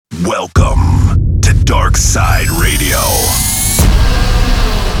Welcome to Dark Side Radio.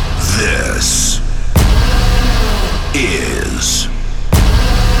 This is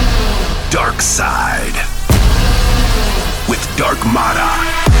Dark Side with Dark Mata.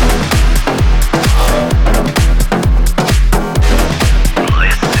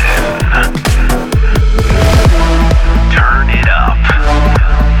 Turn it up.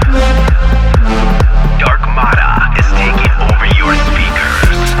 Dark Mata is taking over your speakers.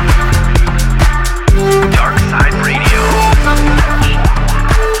 Dark Side Radio.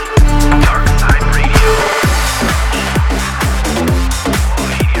 Dark Side Radio.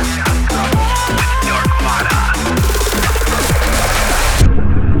 Radio.com with Dark Mata.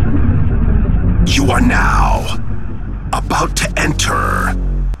 You are now about to enter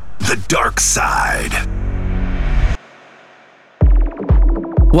the dark side.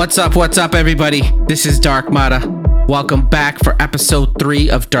 What's up, everybody? This is Dark Mata. Welcome back for episode 3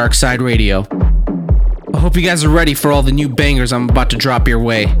 of Dark Side Radio. I hope you guys are ready for all the new bangers I'm about to drop your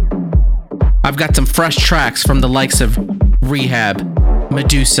way. I've got some fresh tracks from the likes of Rehab,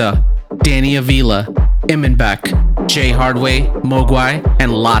 Medusa, Danny Avila, Imanbek, Jay Hardway, Mogwai,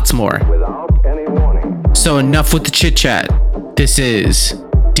 and lots more. So enough with the chit chat. This is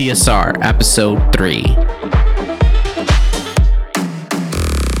DSR episode 3.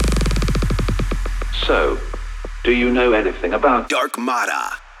 So, do you know anything about Dark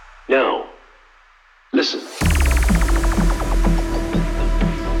Mata? No. Listen.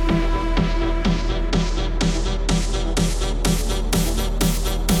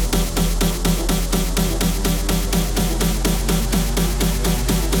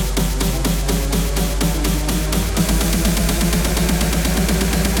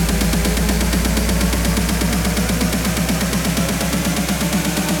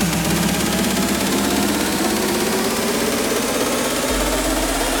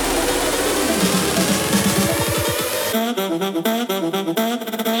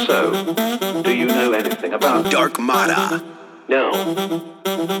 So, do you know anything about Dark Mata. No.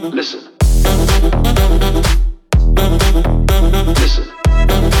 Listen. Listen.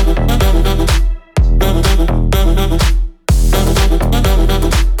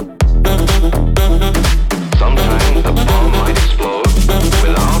 Sometimes the bomb might explode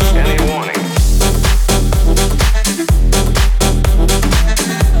without any warning.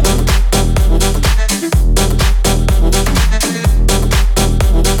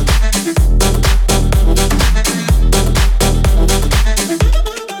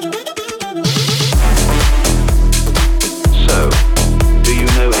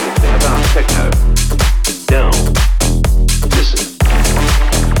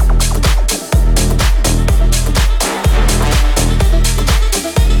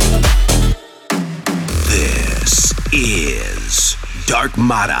 Dark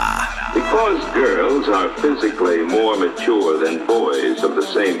Mata. Because girls are physically more mature than boys of the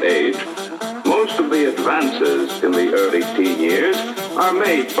same age, most of the advances in the early teen years are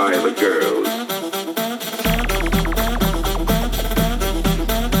made by the girls.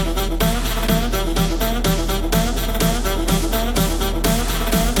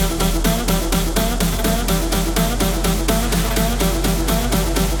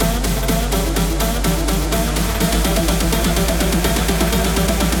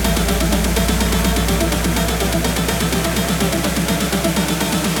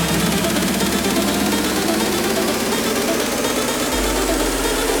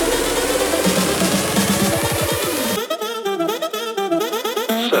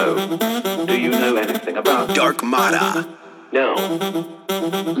 Do you know anything about Dark Mata? No.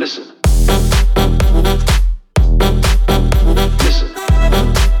 Listen. Listen.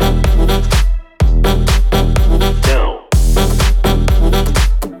 No.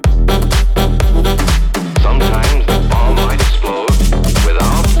 Sometimes the bomb might explode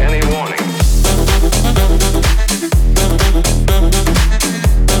without any warning.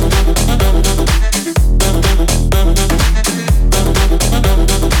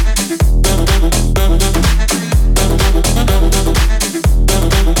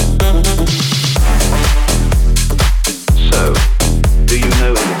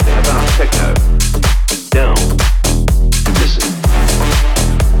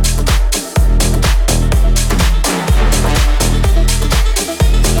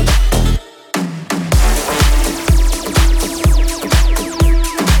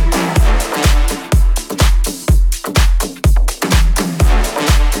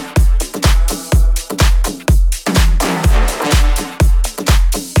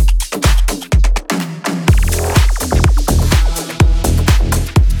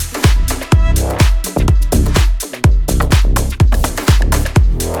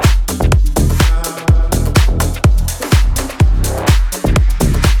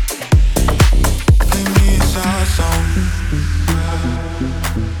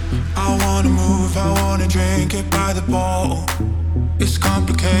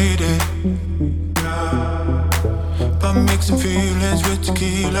 Mixing feelings with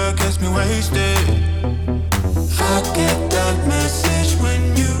tequila gets me wasted. I get that message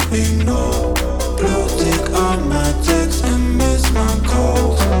when you ignore. Blue tick on my text and miss my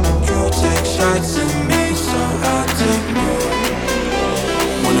calls. You take shots at me, so I take more.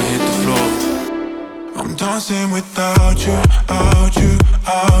 When I hit the floor, I'm dancing without you, out you,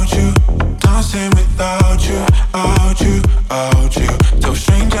 out you. Dancing without you, out you, out you. Tell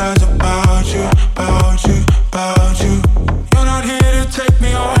strangers about you, about you, about you. You're not here to take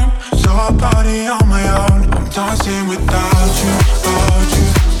me home, so I'll party on my own. I'm dancing without you, out you,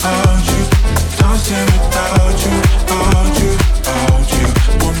 out you. Dancing without you, out you, out you.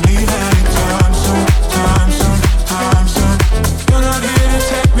 Won't leave anytime soon, time soon, time soon. You're not here to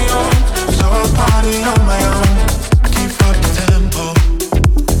take me home, so I'll party on my own. Keep up the tempo.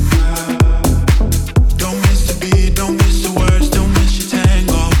 Don't miss the beat, don't miss the words, don't miss your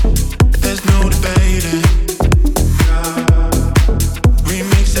tango. There's no debating.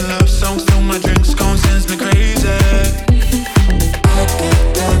 Remixing love songs till my drinks gone sends me crazy. I get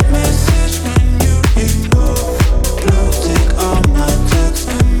that message when you ignore. Blue tick on my text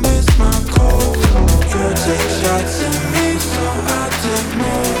and miss my call. You take shots at me, so I take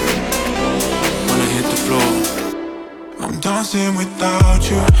more. When I hit the floor, I'm dancing without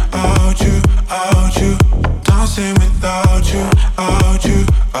you, out you, out you. Dancing without you, out you,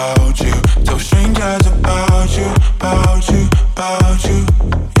 out you. Tell strangers about you, about you, about you.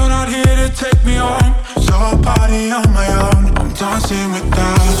 You're not here to take me home, so I'll party on my own. I'm dancing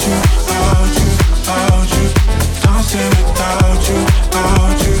without you, out you, out you. Dancing without you,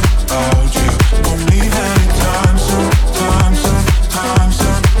 out you, out you. Won't leave anytime soon, time soon, time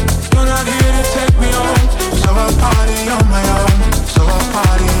soon. You're not here to take me home, so I'll party on my own, so I'll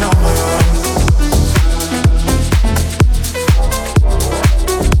party on my own.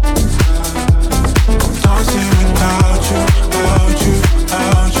 Dancing without you, out you,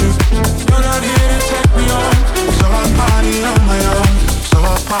 out you. You're not here to take me home, so I'll party on my own, so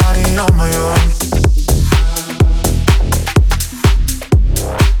I'll party on my own.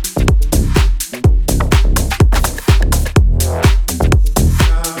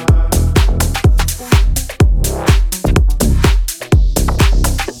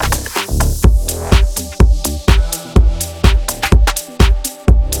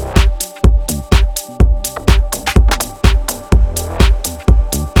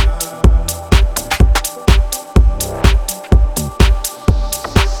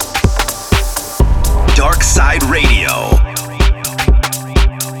 Dark Side Radio.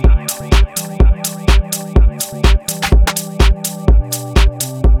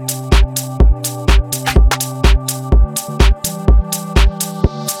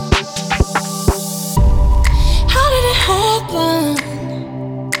 How did it happen?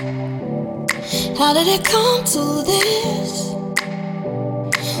 How did it come to this?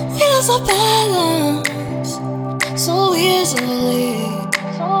 We lost our balance so easily.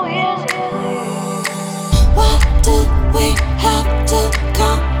 Why do we have to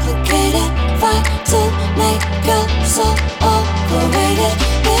complicate it? Fight to make us so overrated.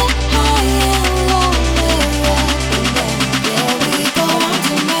 We're high and low, yeah, we go round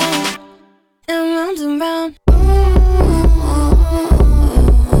and round and round and round.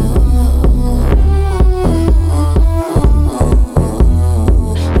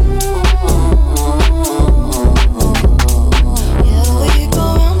 Yeah, we go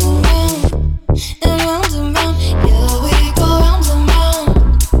round and round.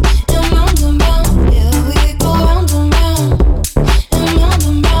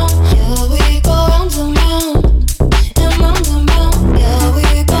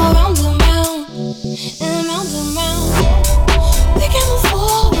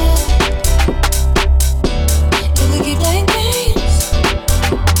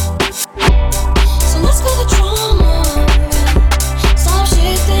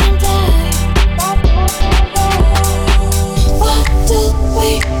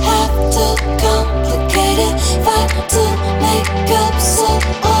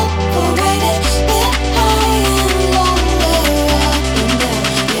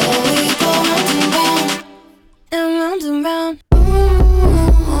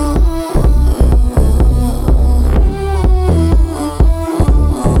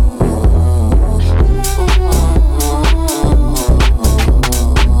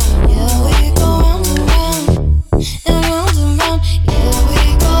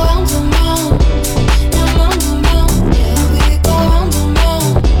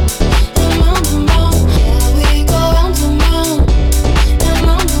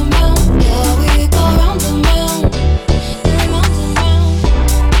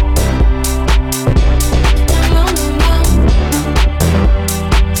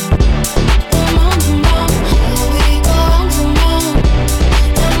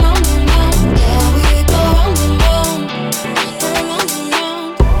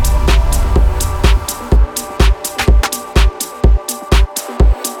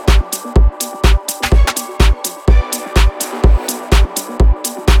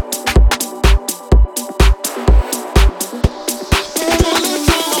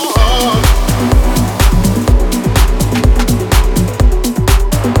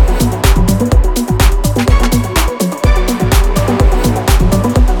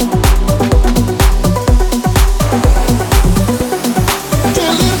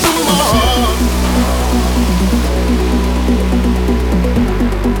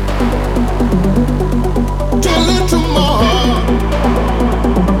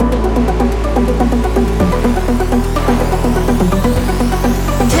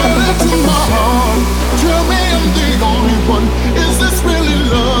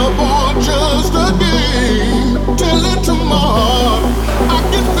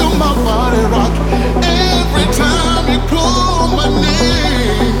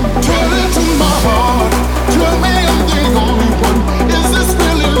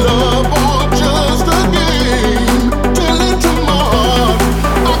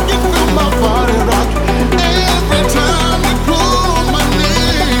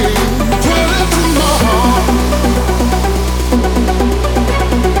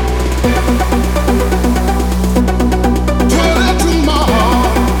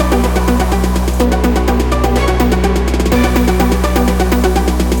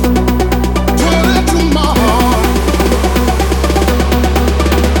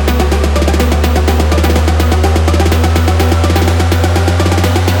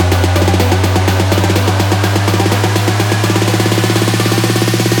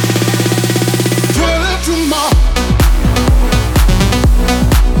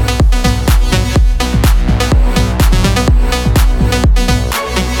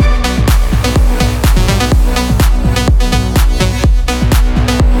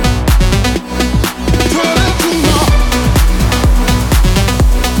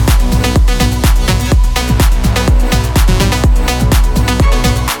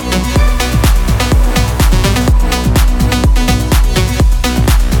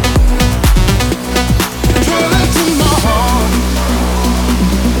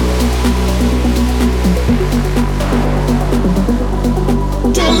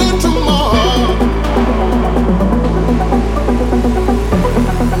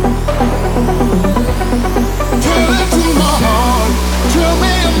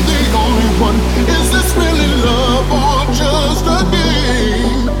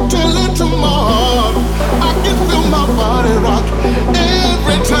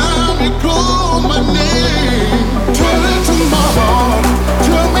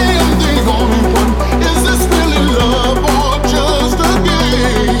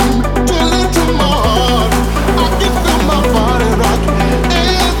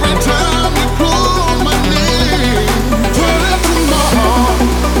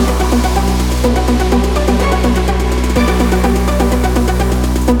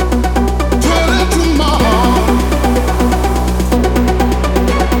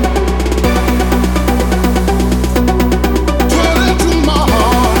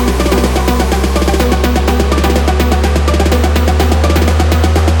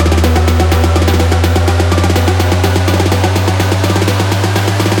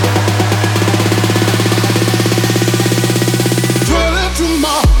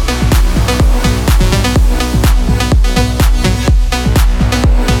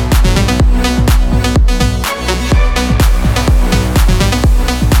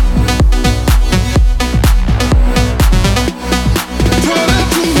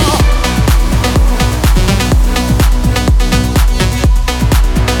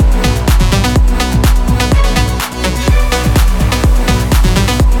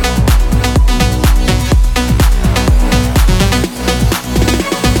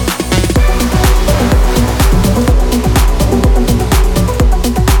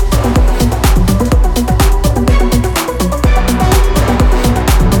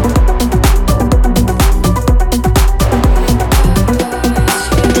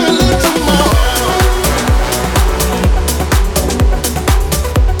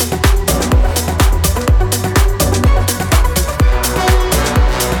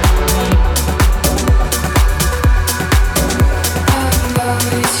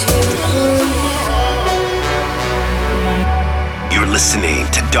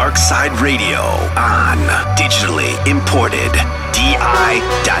 Dark Side Radio on digitally imported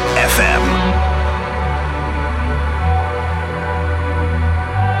DI.FM.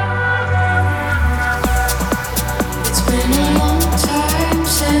 It's been a long time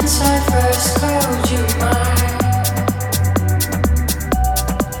since I first called you mine.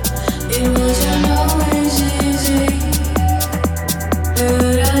 It wasn't always easy,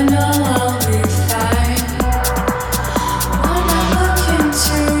 but I know I'll be fine. When I look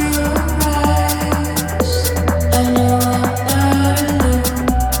into your eyes, I know I'm not alone.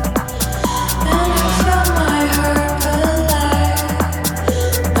 And I feel my heart alive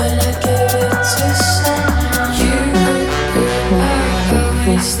when I give it to someone. You are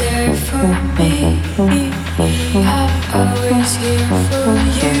always there for me. I'm always here for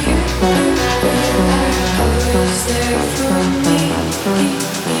you. Always there for me.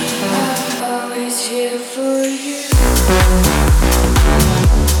 I'm always here for you. I'm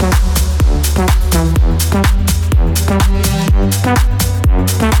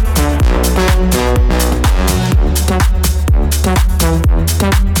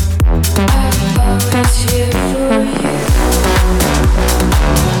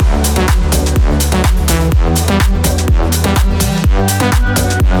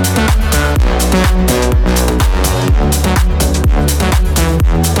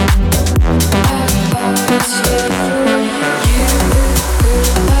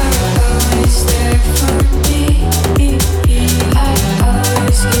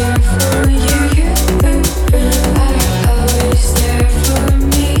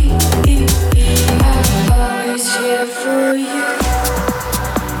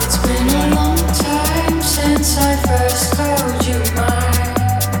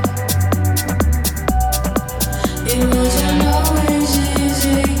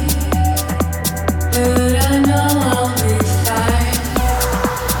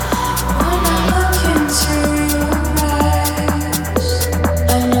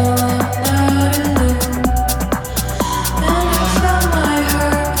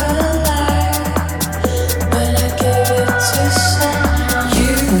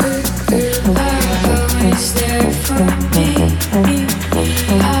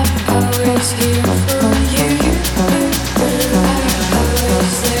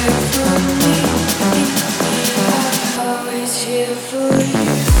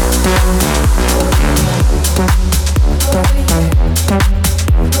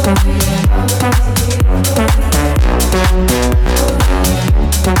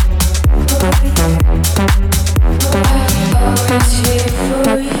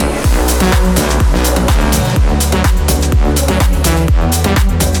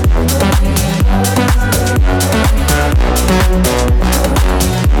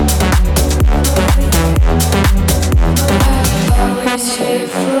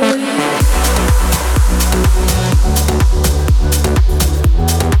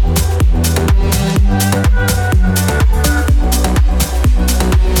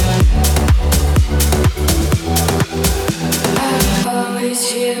always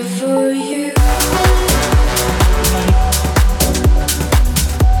here for you.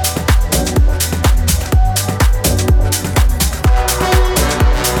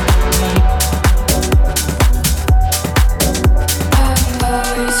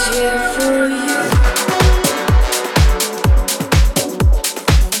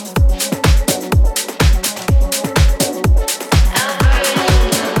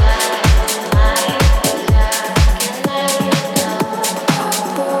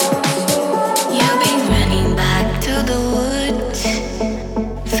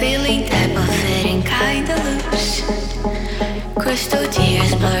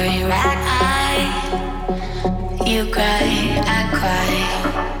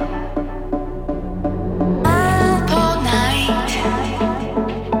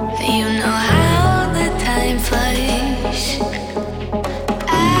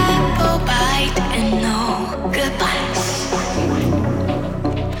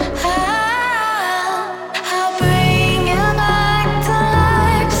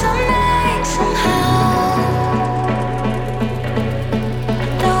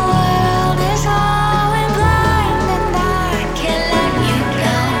 The world is all in blind and I can't let you go.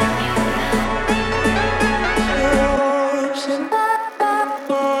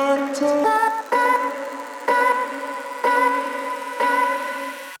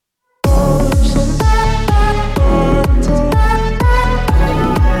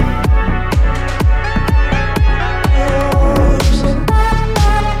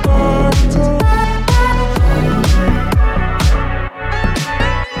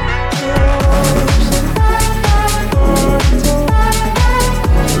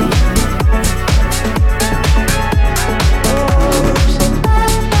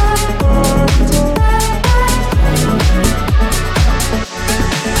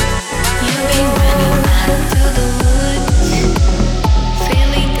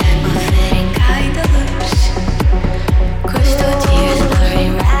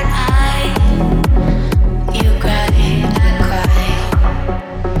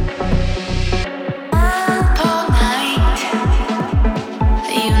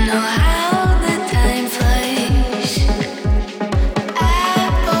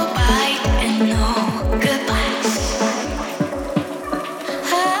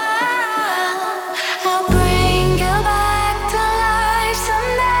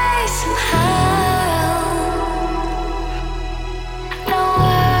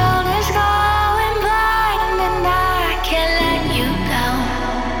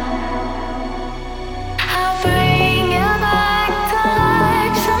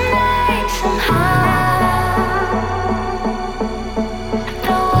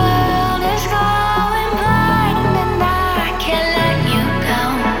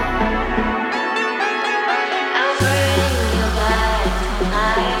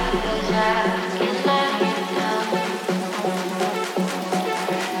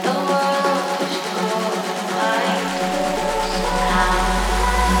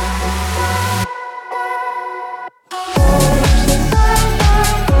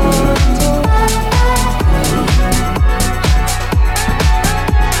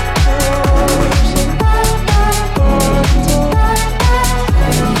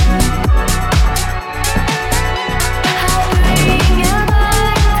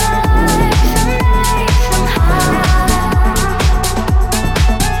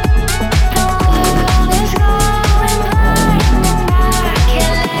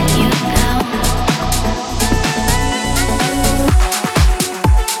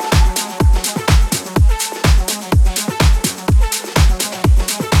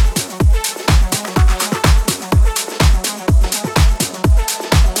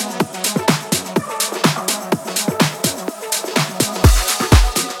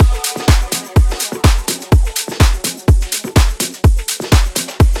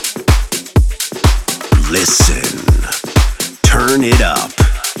 Listen. Turn it up.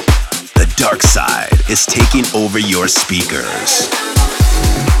 The dark side is taking over your speakers.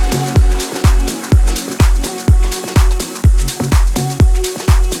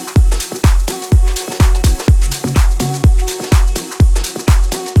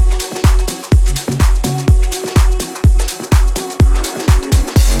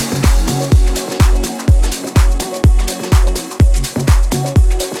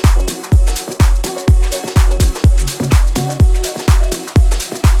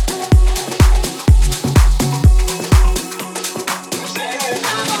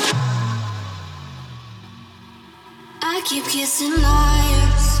 I keep kissing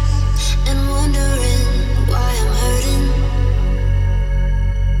liars and wondering why I'm hurting.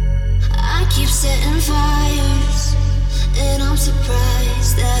 I keep setting fires and I'm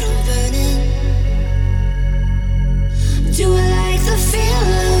surprised that I'm burning. Do I like the feel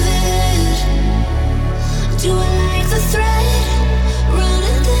of it? Do I like the thread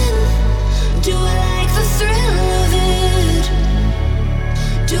running thin? Do I like the thrill of it?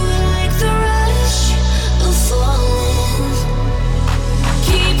 Do I like the rush of falling?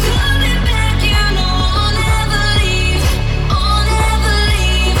 Keep coming back, you know I'll never leave. I'll never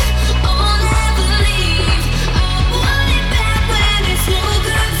leave. I'll never leave. I want it back when it's no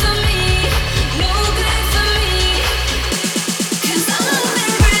good for me. No good for me. 'Cause I'm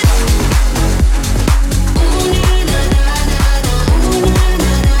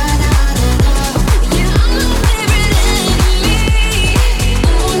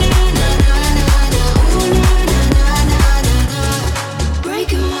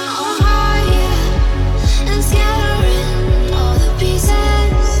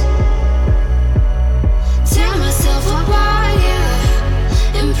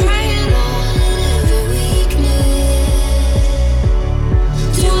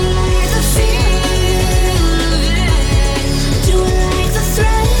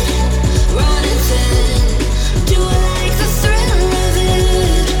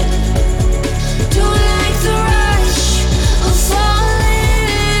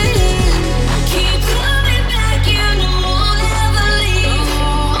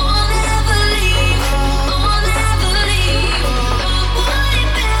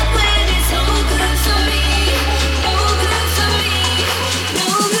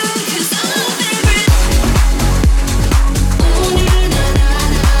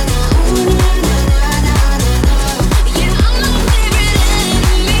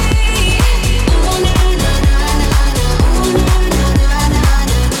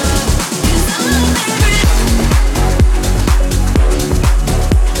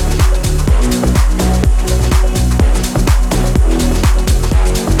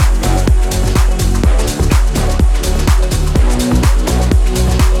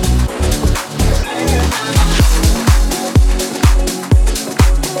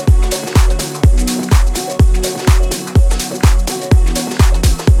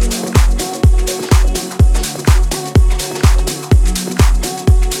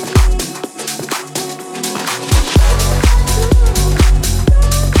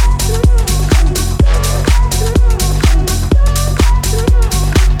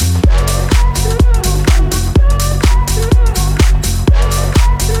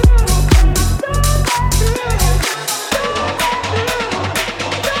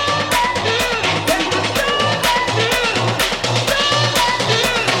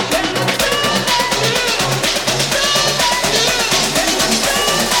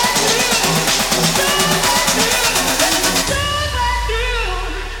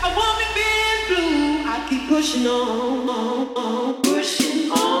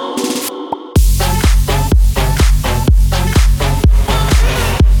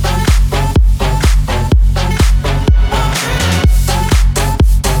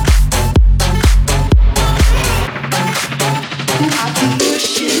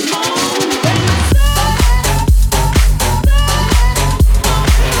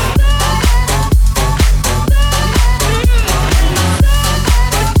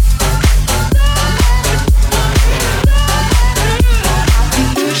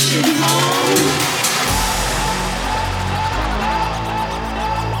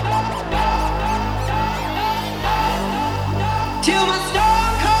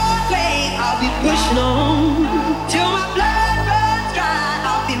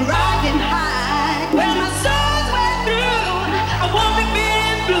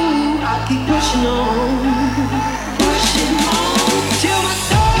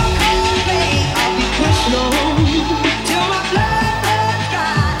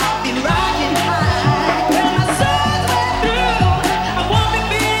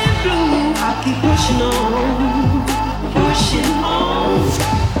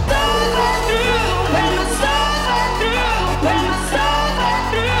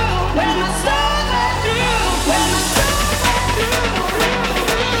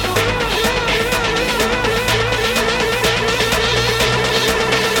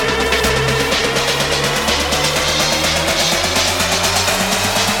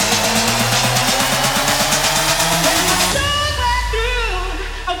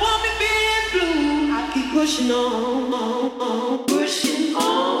pushing on, pushing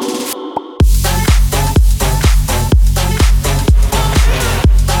on.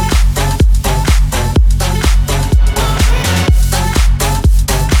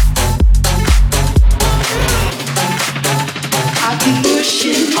 I keep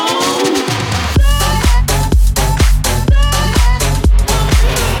pushing on.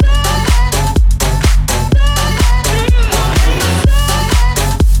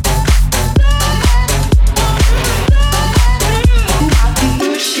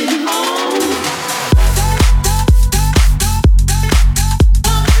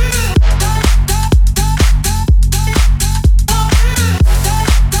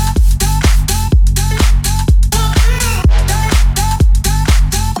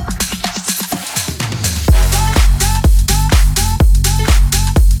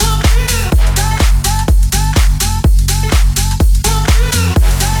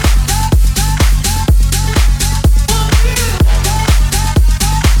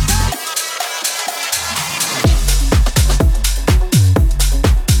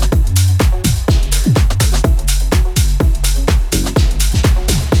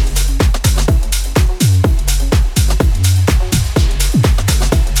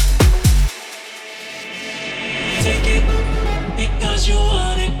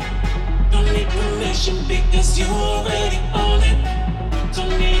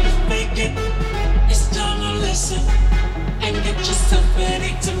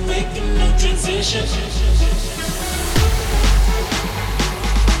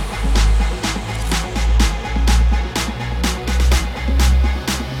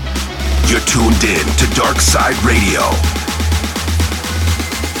 You're tuned in to Dark Side Radio.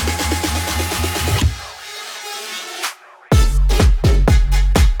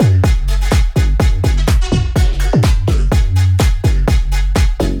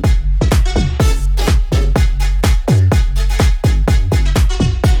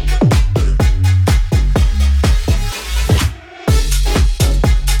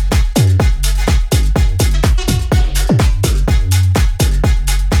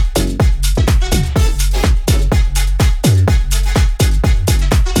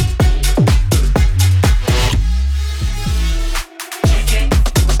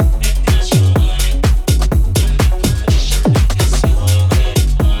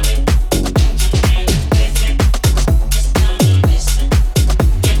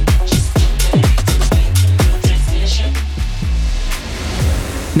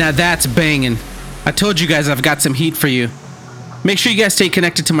 Now that's banging. I told you guys I've got some heat for you. Make sure you guys stay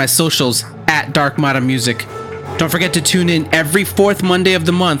connected to my socials at Dark Mata Music. Don't forget to tune in every fourth Monday of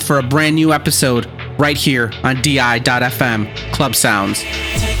the month for a brand new episode right here on DI.FM Club Sounds.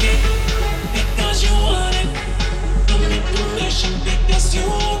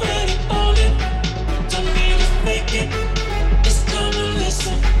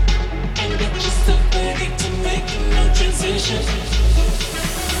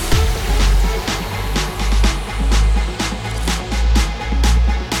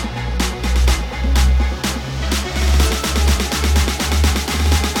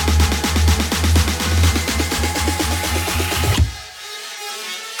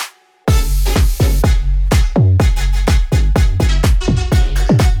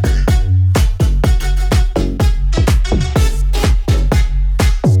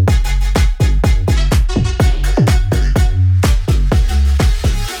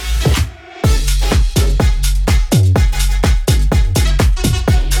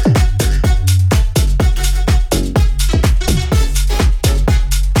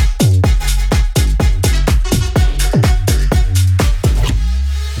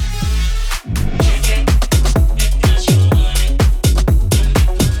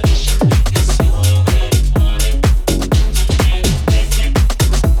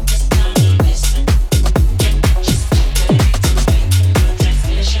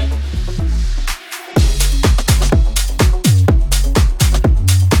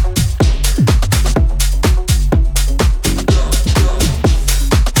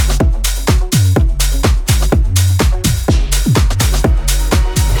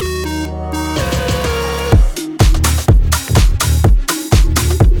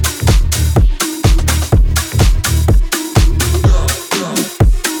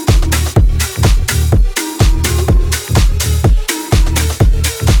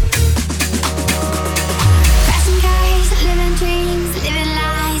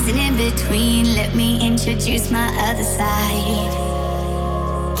 introduce my other side.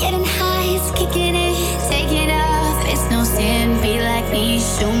 Getting high is kicking in, take it off. It's no sin, be like me,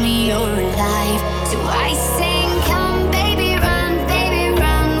 show me you're alive. So I sing, come baby,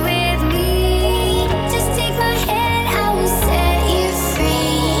 run with me. Just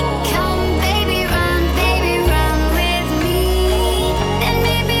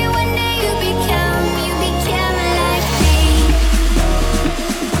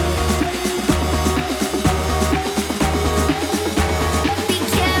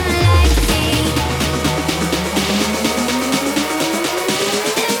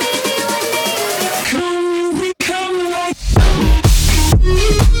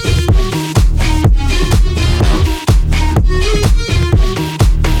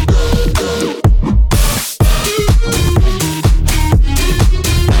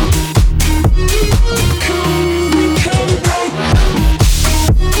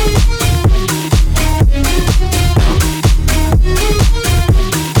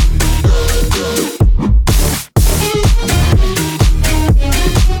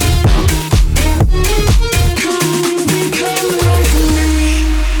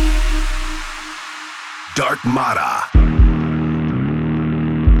Dark Mata.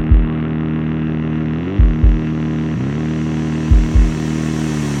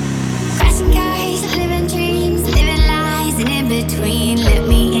 Crashing cars, living dreams, living lies, and in between, let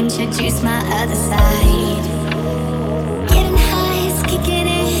me introduce my other side. Getting highs, kicking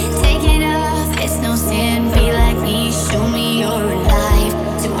in, taking off. It's no sin, be like me, show me you're alive.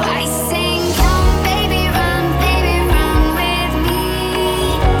 So I sing, come baby, run with me.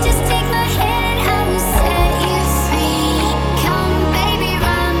 Just take my hand, I will set you free. Come baby,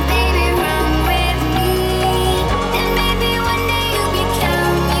 run with me. Then maybe one day you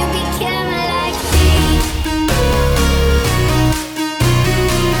become like me.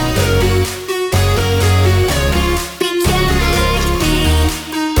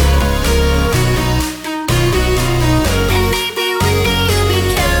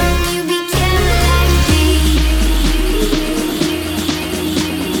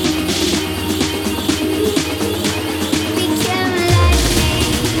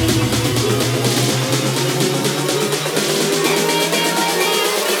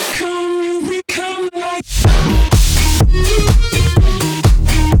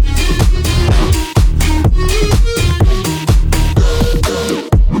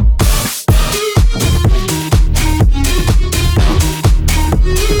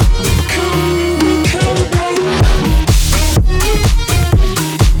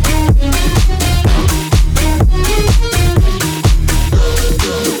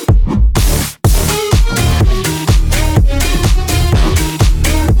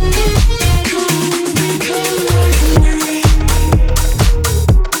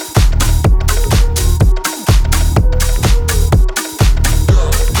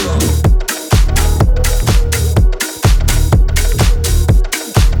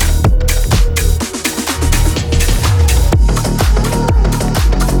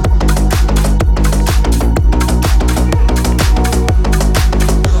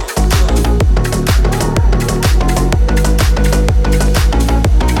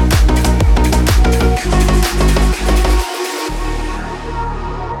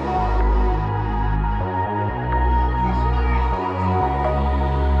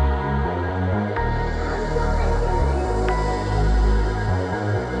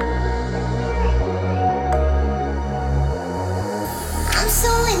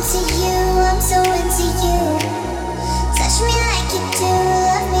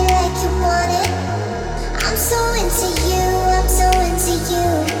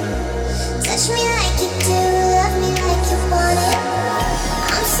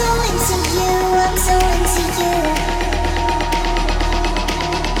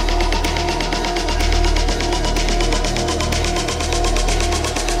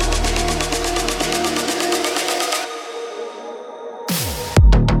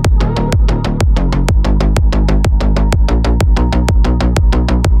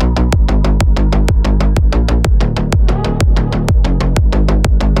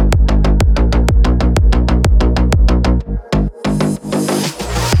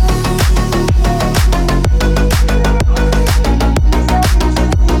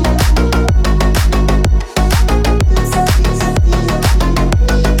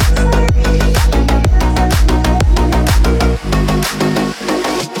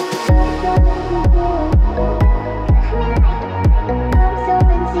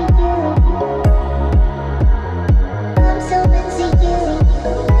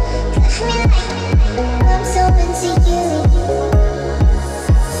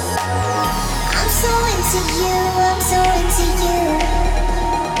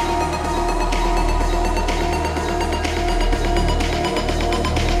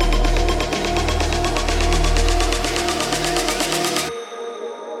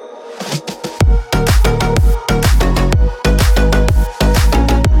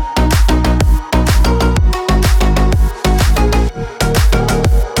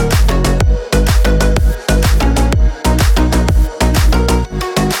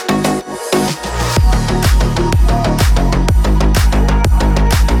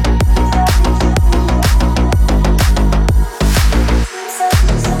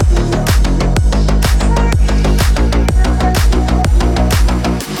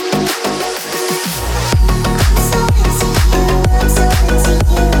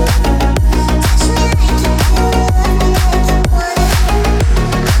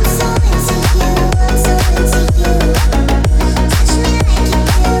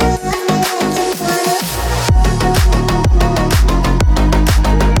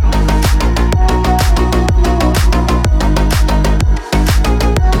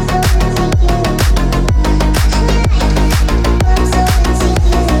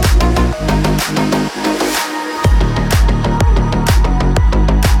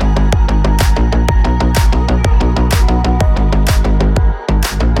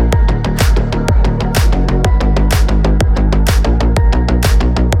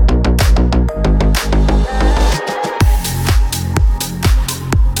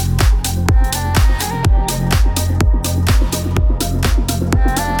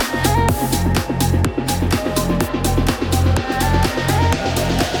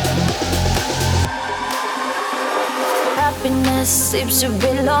 Happiness seems to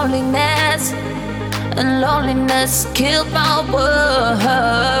be loneliness, and loneliness killed my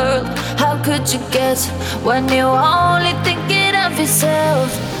world. How could you guess when you're only thinking of yourself?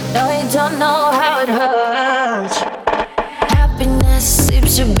 No, you don't know how it hurts. Happiness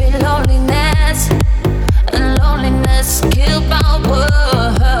seems to be loneliness, and loneliness killed my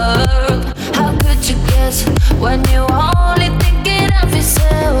world. How could you guess when you're only thinking of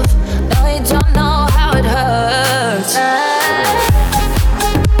yourself? No, you don't know how it hurts.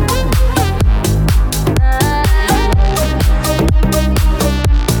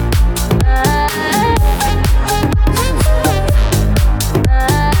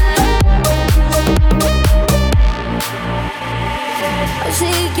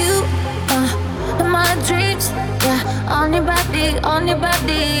 On your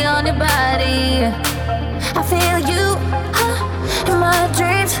body, on your body. I feel you in my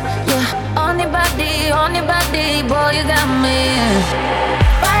dreams. Yeah, on your body, boy, you got me.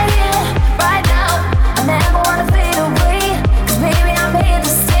 Right here, right now. I never wanna fade away, 'cause baby, I'm here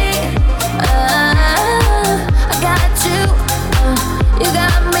to stay. I got you, you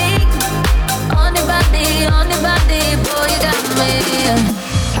got me. On your body, boy, you got me.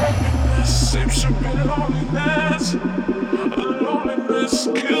 Seems to be loneliness. Loneliness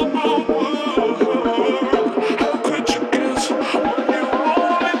killed my world. How could you guess when you're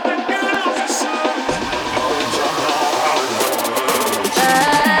only thinking of yourself? No, you don't know how it works.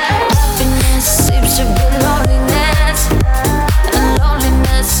 Happiness seems to be loneliness, and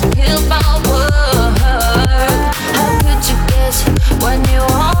loneliness killed my world. How could you guess when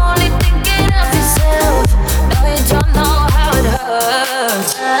you're only thinking of yourself? No, you don't know how it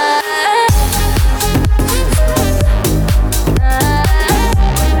hurts.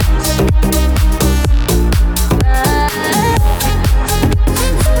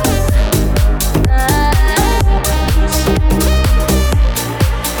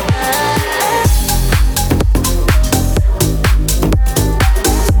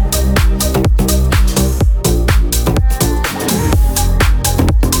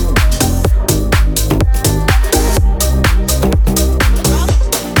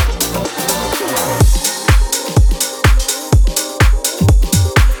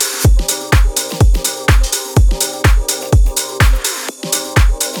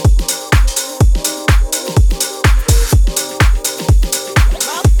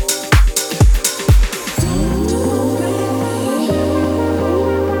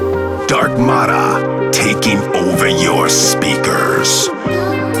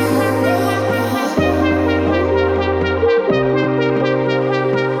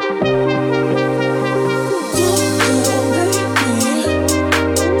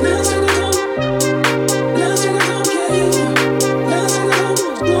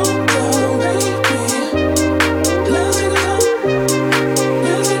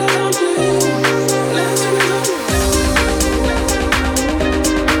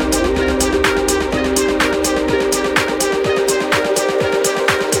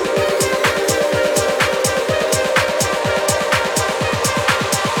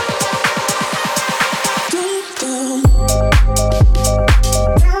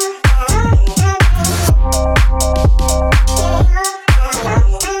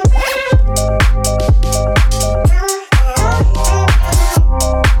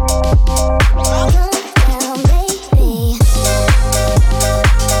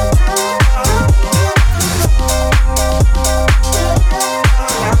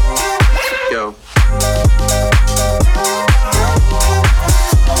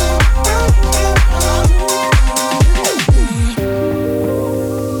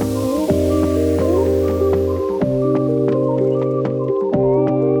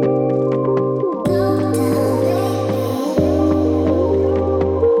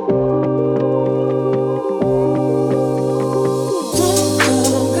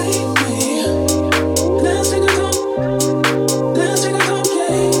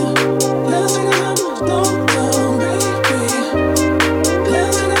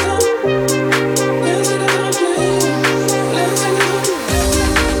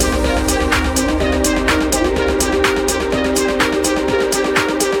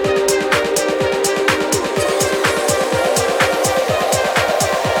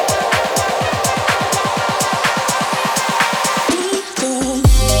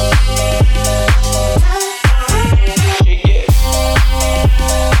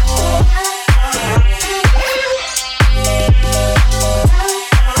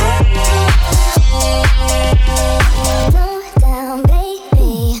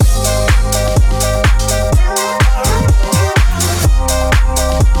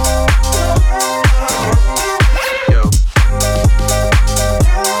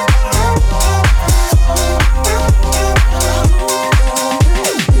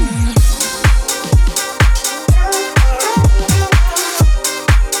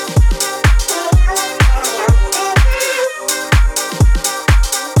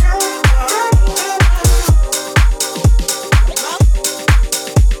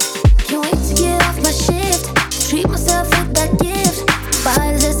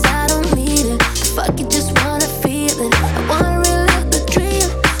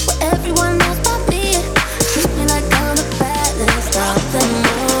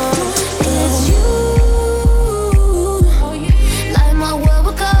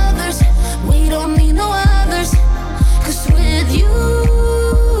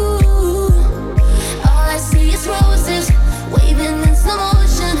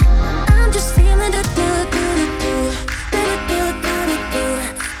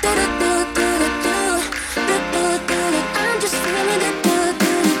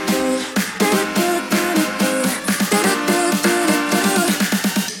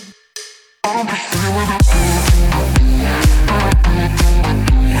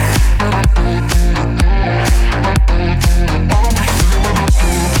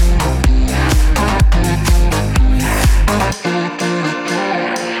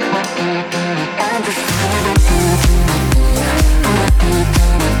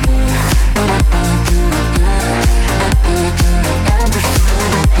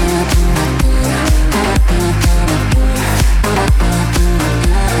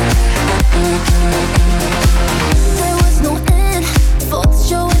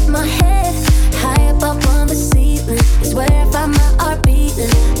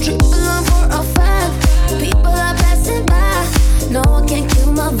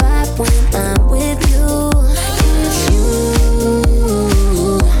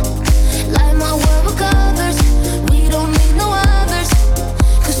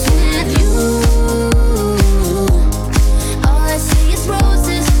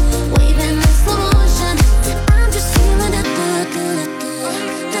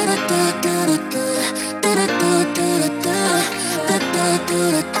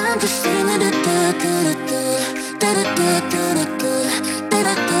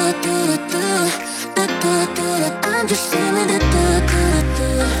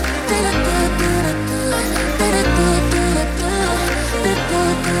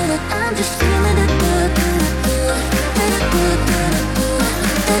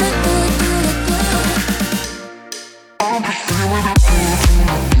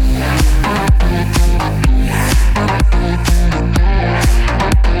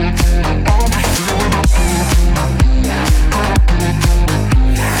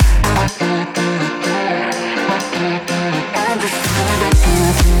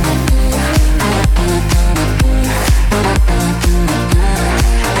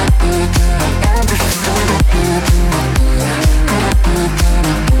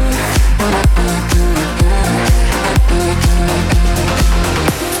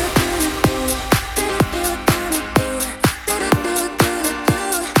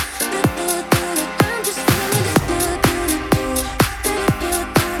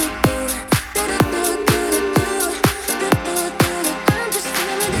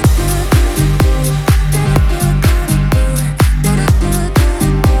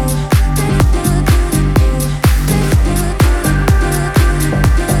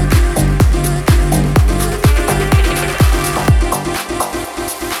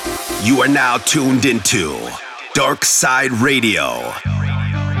 You are now tuned into Dark Side Radio.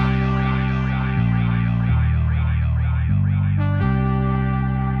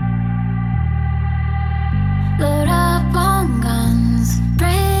 Load up on guns,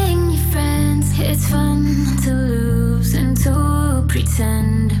 bring your friends. It's fun to lose and to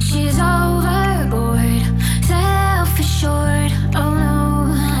pretend. She's overboard, self-assured. Oh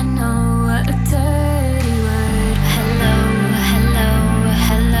no, I know a dirty word. Hello, hello,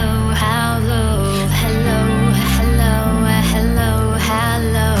 hello, how low. Hello, hello, hello, how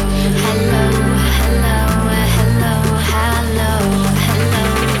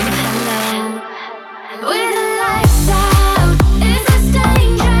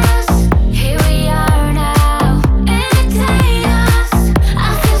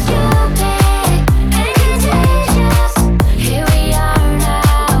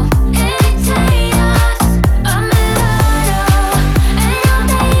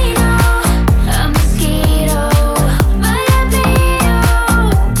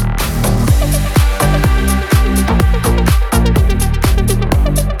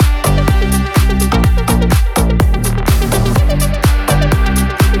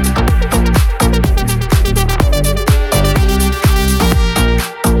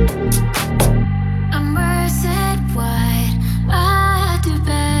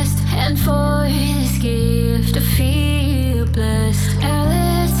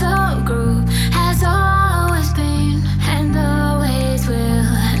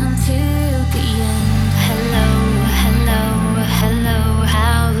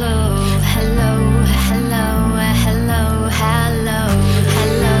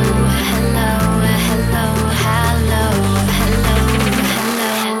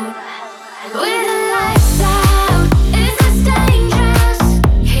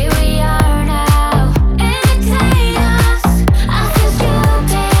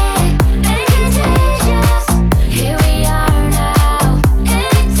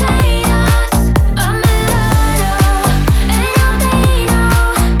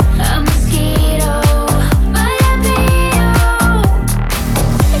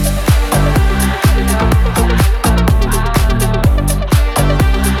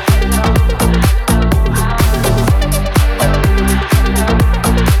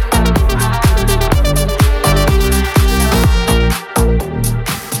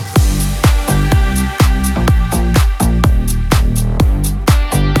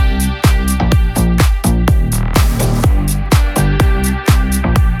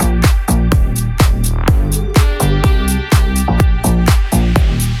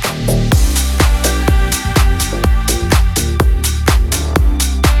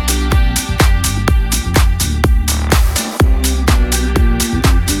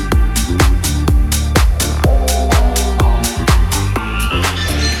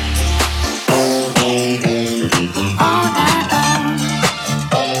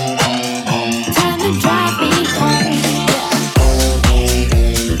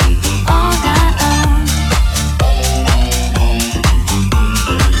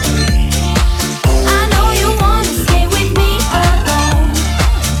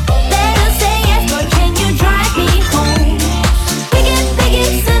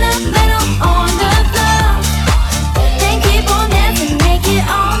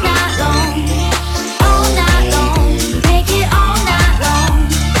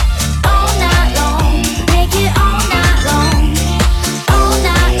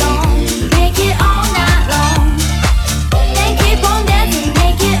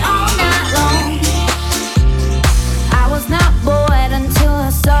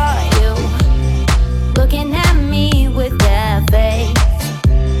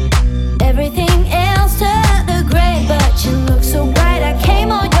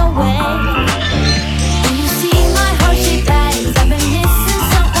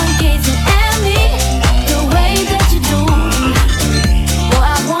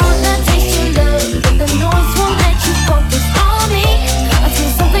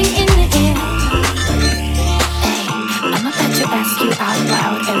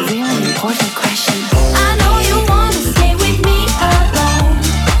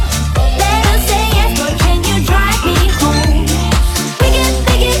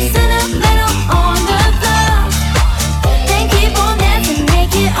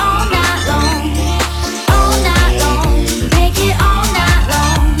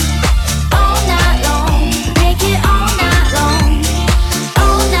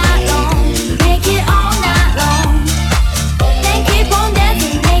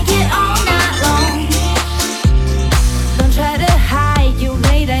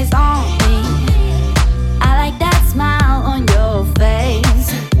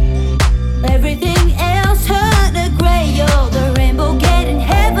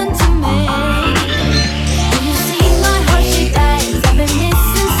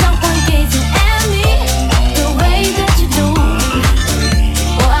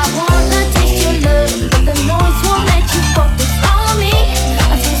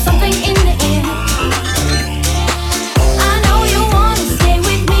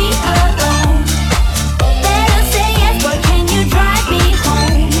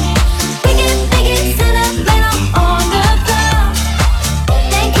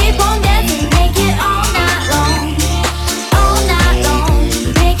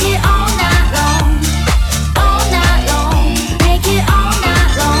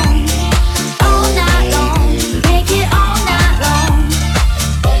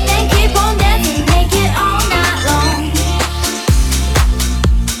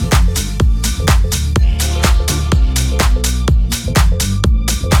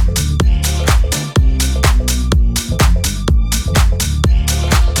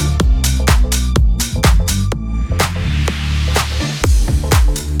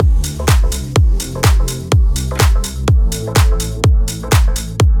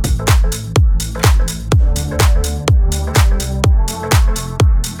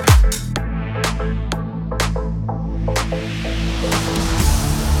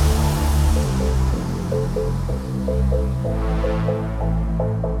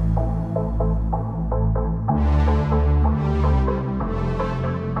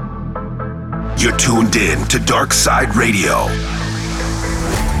You're tuned in to Dark Side Radio.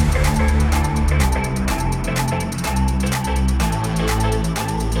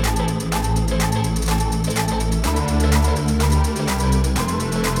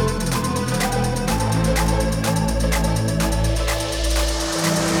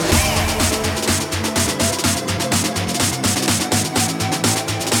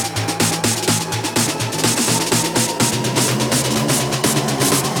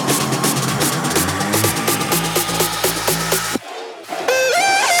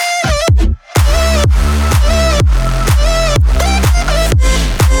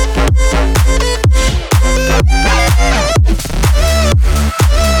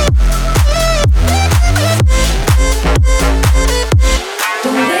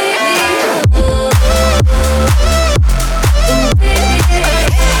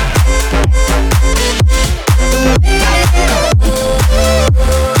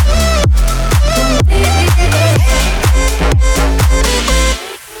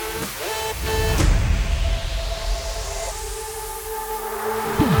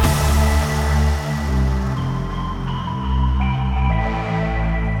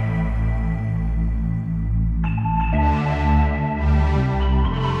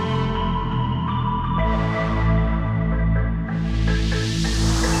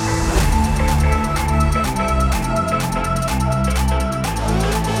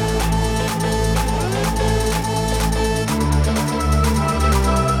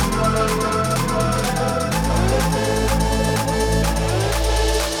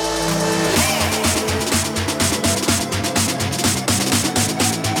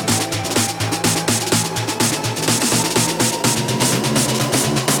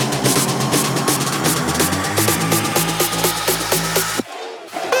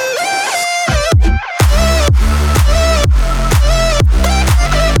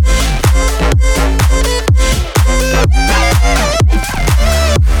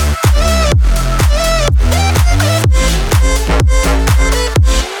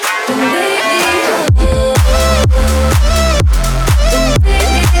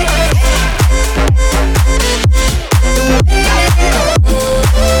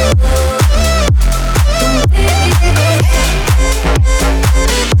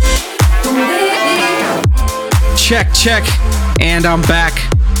 Check, and I'm back.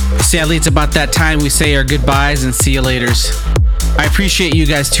 Sadly, it's about that time we say our goodbyes and see you laters. I appreciate you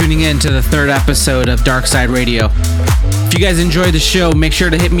guys tuning in to the third episode of Dark Side Radio. If you guys enjoyed the show, make sure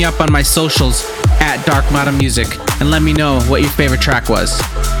to hit me up on my socials at Dark Mata Music and let me know what your favorite track was.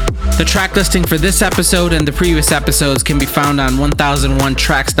 The track listing for this episode and the previous episodes can be found on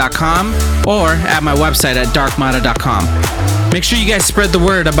 1001tracks.com or at my website at darkmata.com. Make sure you guys spread the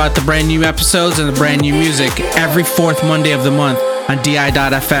word about the brand new episodes and the brand new music every fourth Monday of the month on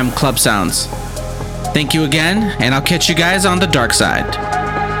DI.FM Club Sounds. Thank you again, and I'll catch you guys on the dark side.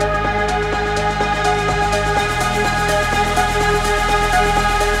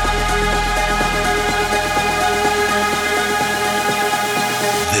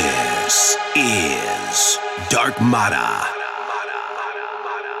 This is Dark Mata.